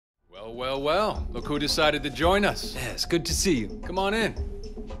Well, well, well. Look who decided to join us. Yeah, it's good to see you. Come on in.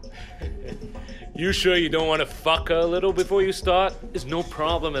 You sure you don't want to fuck her a little before you start? It's no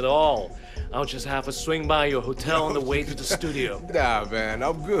problem at all. I'll just have a swing by your hotel on the way to the studio. Nah, man,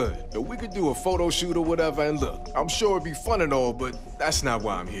 I'm good. We could do a photo shoot or whatever, and look, I'm sure it'd be fun and all, but that's not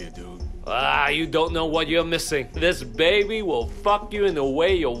why I'm here, dude. Ah, you don't know what you're missing. This baby will fuck you in a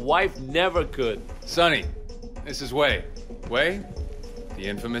way your wife never could. Sonny, this is Wei. Wei? The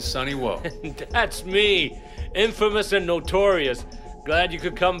infamous Sonny Woe. That's me. Infamous and notorious. Glad you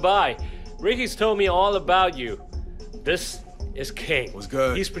could come by. Ricky's told me all about you. This is King. What's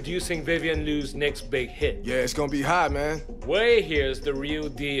good? He's producing Vivienne Liu's next big hit. Yeah, it's gonna be hot, man. Wei here's the real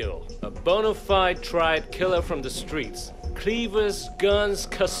deal. A bona fide tried killer from the streets. Cleavers, guns,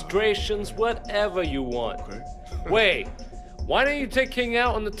 castrations, whatever you want. Okay. Wei, why don't you take King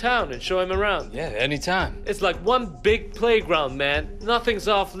out on the town and show him around? Yeah, anytime. It's like one big playground, man. Nothing's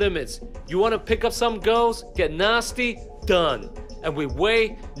off limits. You want to pick up some girls, get nasty, done. And with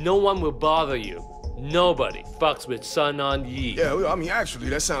Wei, no one will bother you. Nobody fucks with Sun On Yi. Yeah, well, I mean, actually,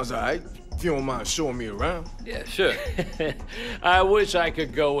 that sounds all right. If you don't mind showing me around. Yeah, sure. I wish I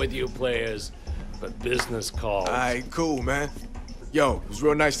could go with you players, but business calls. All right, cool, man. Yo, it was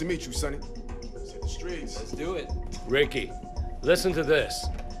real nice to meet you, Sonny. Let's hit the streets. Let's do it. Ricky, listen to this.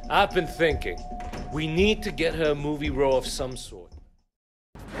 I've been thinking. We need to get her a movie role of some sort.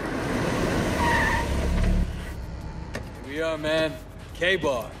 Here we are, man.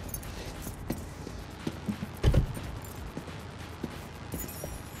 K-Bar.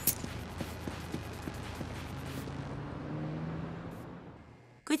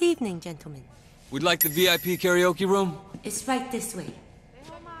 Good evening, gentlemen. We'd like the VIP karaoke room. It's right this way.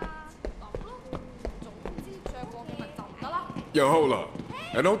 Yo, hold up.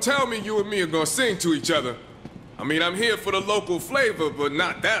 Now, don't tell me you and me are gonna sing to each other. I mean, I'm here for the local flavor, but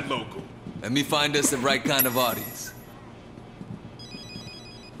not that local. Let me find us the right kind of audience.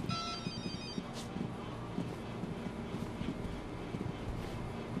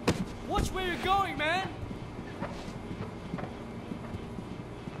 Watch where you're going, man!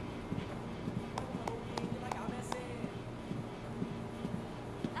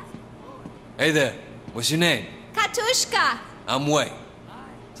 Hey there. What's your name? Katushka! I'm Wei.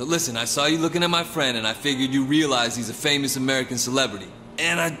 So listen, I saw you looking at my friend, and I figured you realize he's a famous American celebrity.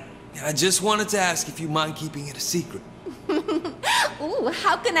 And I just wanted to ask if you mind keeping it a secret. Ooh,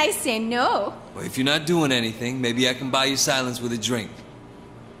 how can I say no? Well, if you're not doing anything, maybe I can buy you silence with a drink.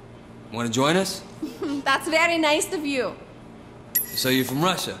 Want to join us? That's very nice of you. So you're from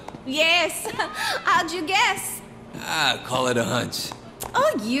Russia? Yes. How'd you guess? Ah, call it a hunch.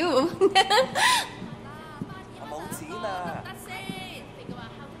 Oh, you.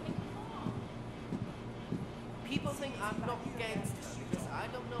 People think I'm not gangster because I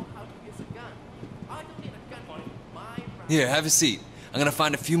don't know how to use a gun. I don't need a gun for my Here, have a seat. I'm gonna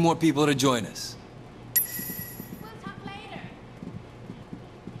find a few more people to join us. We'll talk later.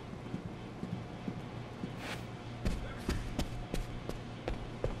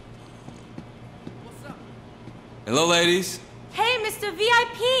 What's up? Hello, ladies. Hey, Mr.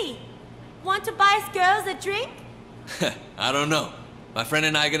 VIP! Want to buy us girls a drink? I don't know. My friend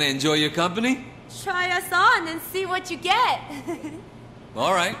and I gonna enjoy your company? Try us on and see what you get.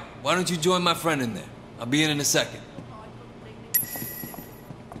 All right. Why don't you join my friend in there? I'll be in a second.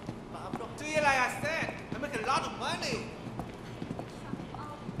 Do you like I said? I make a lot of money.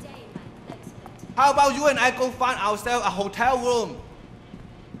 How about you and I go find ourselves a hotel room?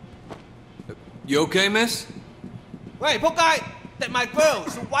 You okay, miss? Wait, poor guy, that's my girl,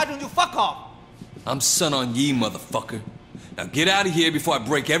 so why don't you fuck off? I'm Sun On Yi, motherfucker. Now get out of here before I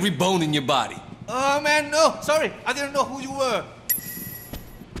break every bone in your body. Oh man, no, sorry, I didn't know who you were.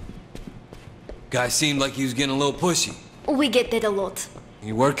 Guy seemed like he was getting a little pushy. We get that a lot.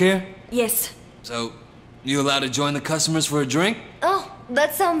 You work here? Yes. So, you allowed to join the customers for a drink? Oh,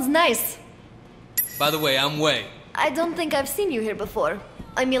 that sounds nice. By the way, I'm Wei. I don't think I've seen you here before.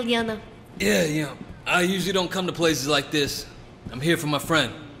 I'm Ilyana. Yeah, I usually don't come to places like this. I'm here for my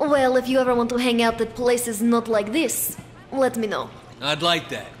friend. Well, if you ever want to hang out at places not like this, let me know. I'd like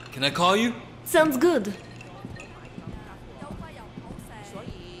that. Can I call you? Sounds good.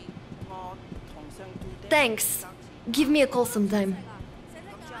 Thanks. Give me a call sometime.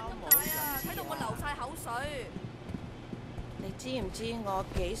 你知唔知我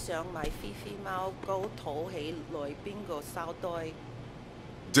幾想買飛飛貓高肚起來邊個收袋？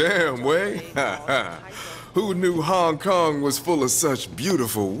 Damn, Wei. Who knew Hong Kong was full of such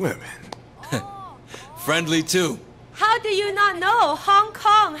beautiful women? Friendly too. How do you not know Hong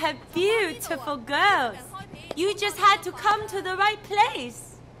Kong have beautiful girls? You just had to come to the right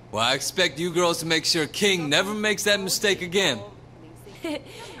place. Well, I expect you girls to make sure King never makes that mistake again.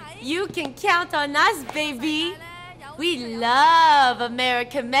 You can count on us, baby. We love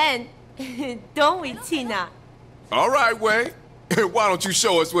American men. Don't we, Tina? All right, Wei. Why don't you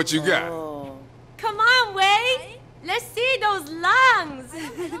show us what you got? Come on, Wei. Let's see those lungs.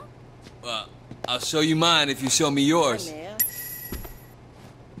 Well, I'll show you mine if you show me yours.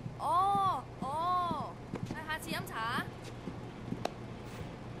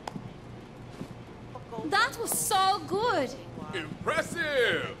 That was so good.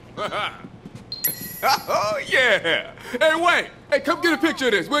 Impressive! Oh, yeah! Hey, Wei! Hey, come get a picture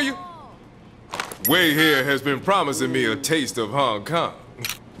of this, will you? Wei here has been promising me a taste of Hong Kong.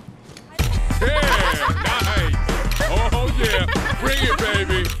 Yeah, nice! Oh, yeah! Bring it,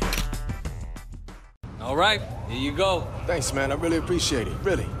 baby! All right, here you go. Thanks, man. I really appreciate it.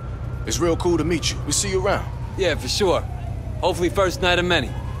 Really. It's real cool to meet you. We'll see you around. Yeah, for sure. Hopefully first night of many.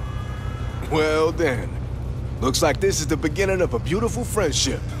 Well, then. Looks like this is the beginning of a beautiful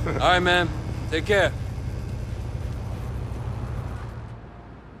friendship. All right, man. Take care.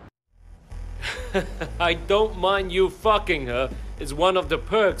 I don't mind you fucking her. It's one of the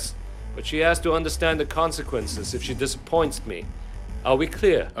perks. But she has to understand the consequences if she disappoints me. Are we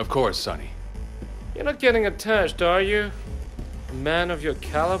clear? Of course, Sonny. You're not getting attached, are you? A man of your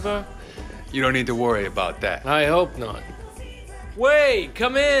caliber? You don't need to worry about that. I hope not. Wei,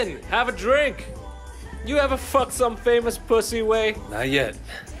 come in. Have a drink. You ever fuck some famous pussy, Wei? Not yet.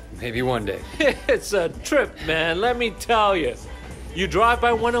 Maybe one day. It's a trip, man, let me tell you. You drive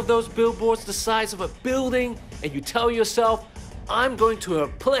by one of those billboards the size of a building, and you tell yourself, I'm going to her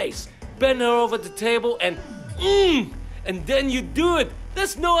place, bend her over the table, and then you do it.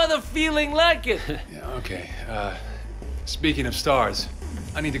 There's no other feeling like it. Yeah, okay. Speaking of stars,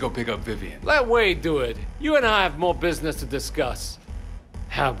 I need to go pick up Vivienne. Let Wei do it. You and I have more business to discuss.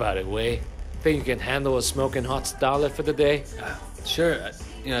 How about it, Wei? Think you can handle a smoking hot starlet for the day? Sure.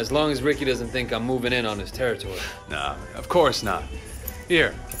 You know, as long as Ricky doesn't think I'm moving in on his territory. Nah, of course not.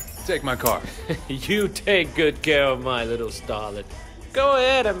 Here, take my car. You take good care of my little starlet. Go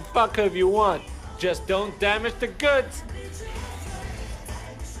ahead and fuck her if you want. Just don't damage the goods.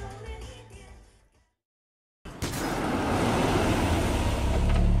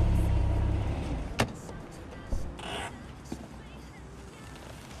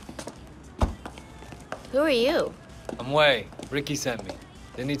 Who are you? I'm Wei. Ricky sent me.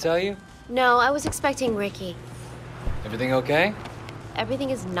 Didn't he tell you? No, I was expecting Ricky. Everything okay?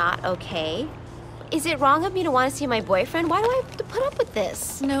 Everything is not okay. Is it wrong of me to want to see my boyfriend? Why do I have to put up with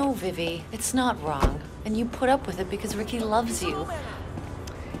this? No, Vivi, it's not wrong. And you put up with it because Ricky loves you.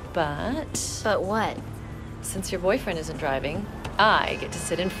 But... But what? Since your boyfriend isn't driving, I get to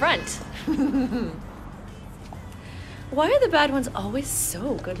sit in front. Why are the bad ones always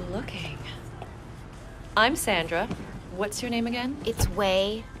so good looking? I'm Sandra. What's your name again? It's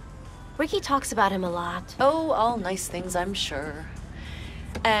Wei. Ricky talks about him a lot. Oh, all nice things, I'm sure.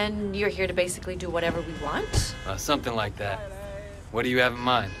 And you're here to basically do whatever we want? Something like that. What do you have in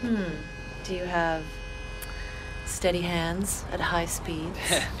mind? Do you have steady hands at high speeds?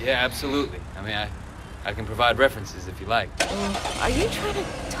 Yeah, absolutely. I mean, I can provide references if you like. Are you trying to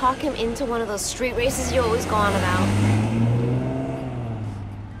talk him into one of those street races you always go on about?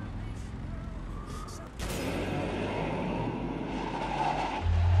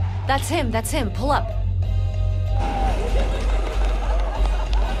 That's him. Pull up.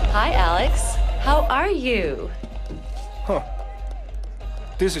 Hi, Alex. How are you? Huh.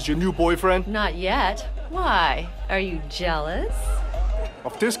 This is your new boyfriend? Not yet. Why? Are you jealous?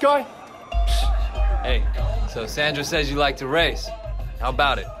 Of this guy? Hey, so Sandra says you like to race. How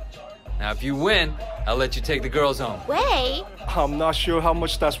about it? Now, if you win, I'll let you take the girls home. Wei? I'm not sure how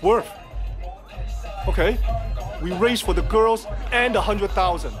much that's worth. Okay, we race for the girls and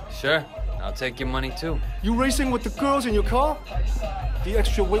 100,000. Sure, I'll take your money too. You racing with the girls in your car? The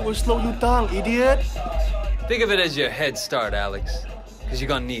extra weight will slow you down, idiot. Think of it as your head start, Alex. Because you're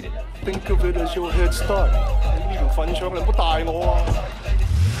gonna need it. Think of it as your head start.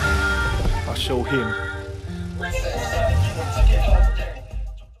 I'll show him.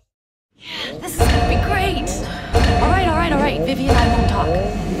 This is gonna be great. All right. Vivi and I won't talk.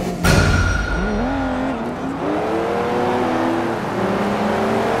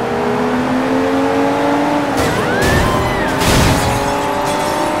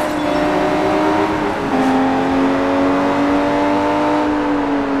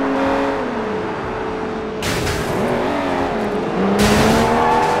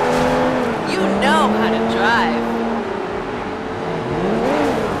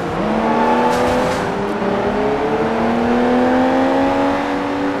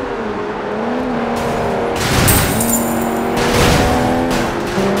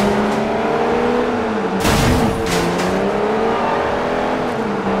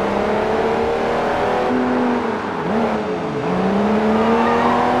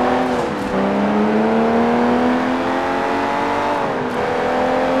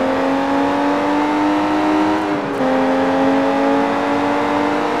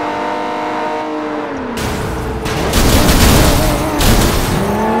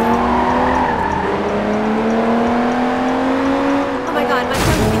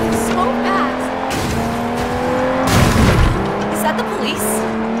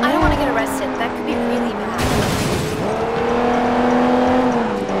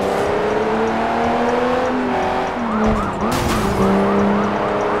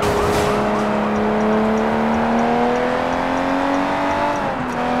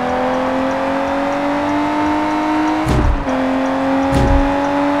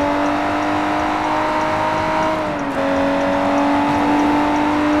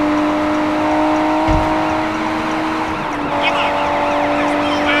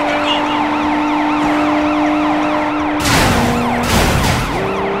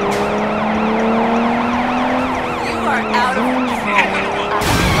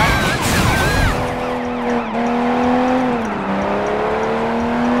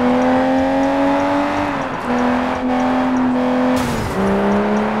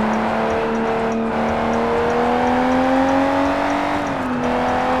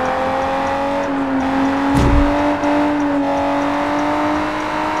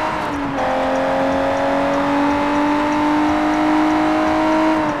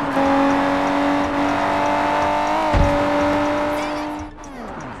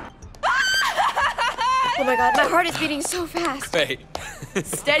 heart is beating so fast. Great.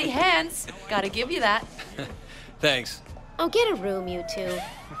 Steady hands. Gotta give you that. Thanks. Oh, get a room, you two.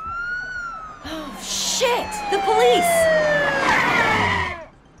 Oh, shit! The police!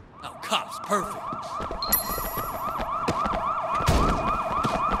 Oh, cops, perfect.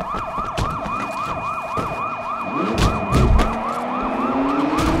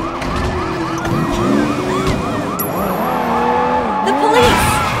 The police!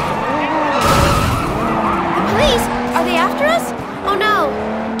 The police? Are they after us? Oh no.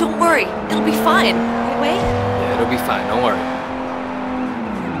 Don't worry, it'll be fine. Wait. Yeah, it'll be fine. Don't worry.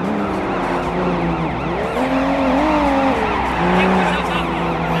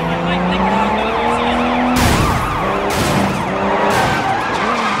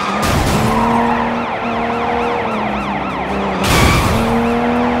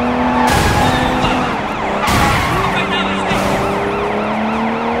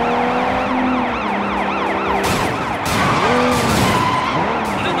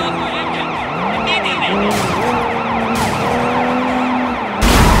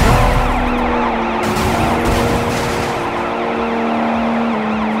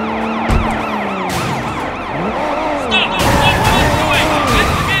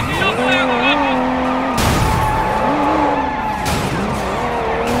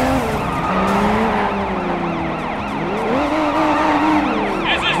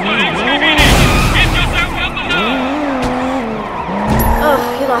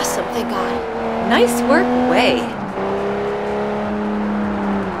 Oh, you lost some, thank God. Nice work, Way.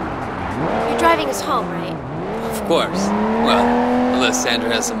 You're driving us home, right? Of course. Well, unless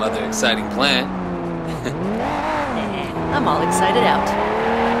Sandra has some other exciting plan. I'm all excited out.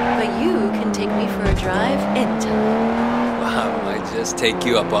 But you can take me for a drive anytime. Wow, I might just take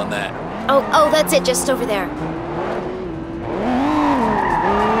you up on that. Oh, that's it, just over there.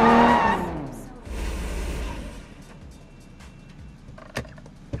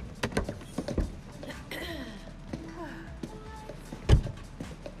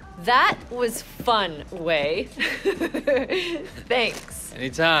 That was fun, Way. Thanks.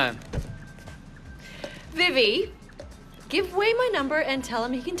 Anytime. Vivi, give Way my number and tell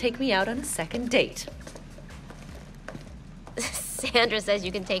him he can take me out on a second date. Sandra says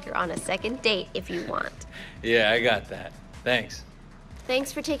you can take her on a second date if you want. Yeah, I got that. Thanks.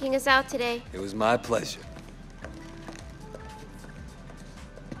 Thanks for taking us out today. It was my pleasure.